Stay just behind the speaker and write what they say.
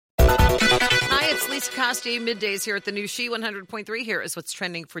Lisa Costi, middays here at the new She 100.3. Here is what's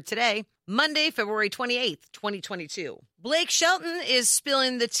trending for today, Monday, February 28th, 2022. Blake Shelton is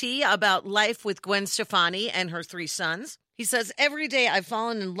spilling the tea about life with Gwen Stefani and her 3 sons. He says, every day I've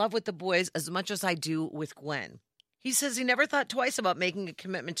fallen in love with the boys as much as I do with Gwen. He says he never thought twice about making a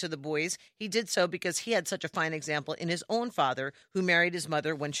commitment to the boys. He did so because he had such a fine example in his own father, who married his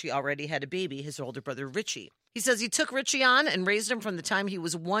mother when she already had a baby, his older brother Richie. He says he took Richie on and raised him from the time he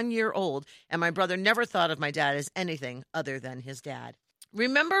was 1 year old, and my brother never thought of my dad as anything other than his dad.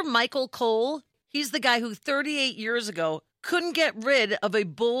 Remember Michael Cole? He's the guy who 38 years ago couldn't get rid of a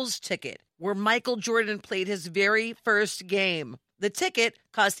Bulls ticket where Michael Jordan played his very first game. The ticket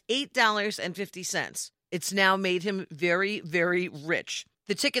cost $8.50. It's now made him very, very rich.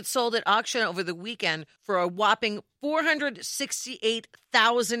 The ticket sold at auction over the weekend for a whopping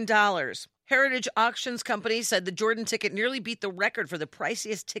 $468,000. Heritage Auctions Company said the Jordan ticket nearly beat the record for the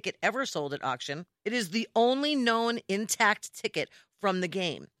priciest ticket ever sold at auction. It is the only known intact ticket from the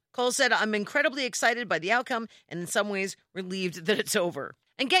game. Cole said, I'm incredibly excited by the outcome and in some ways relieved that it's over.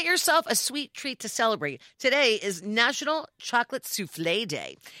 And get yourself a sweet treat to celebrate. Today is National Chocolate Soufflé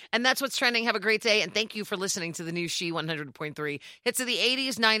Day. And that's what's trending. Have a great day. And thank you for listening to the new She 100.3. Hits of the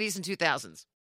 80s, 90s, and 2000s.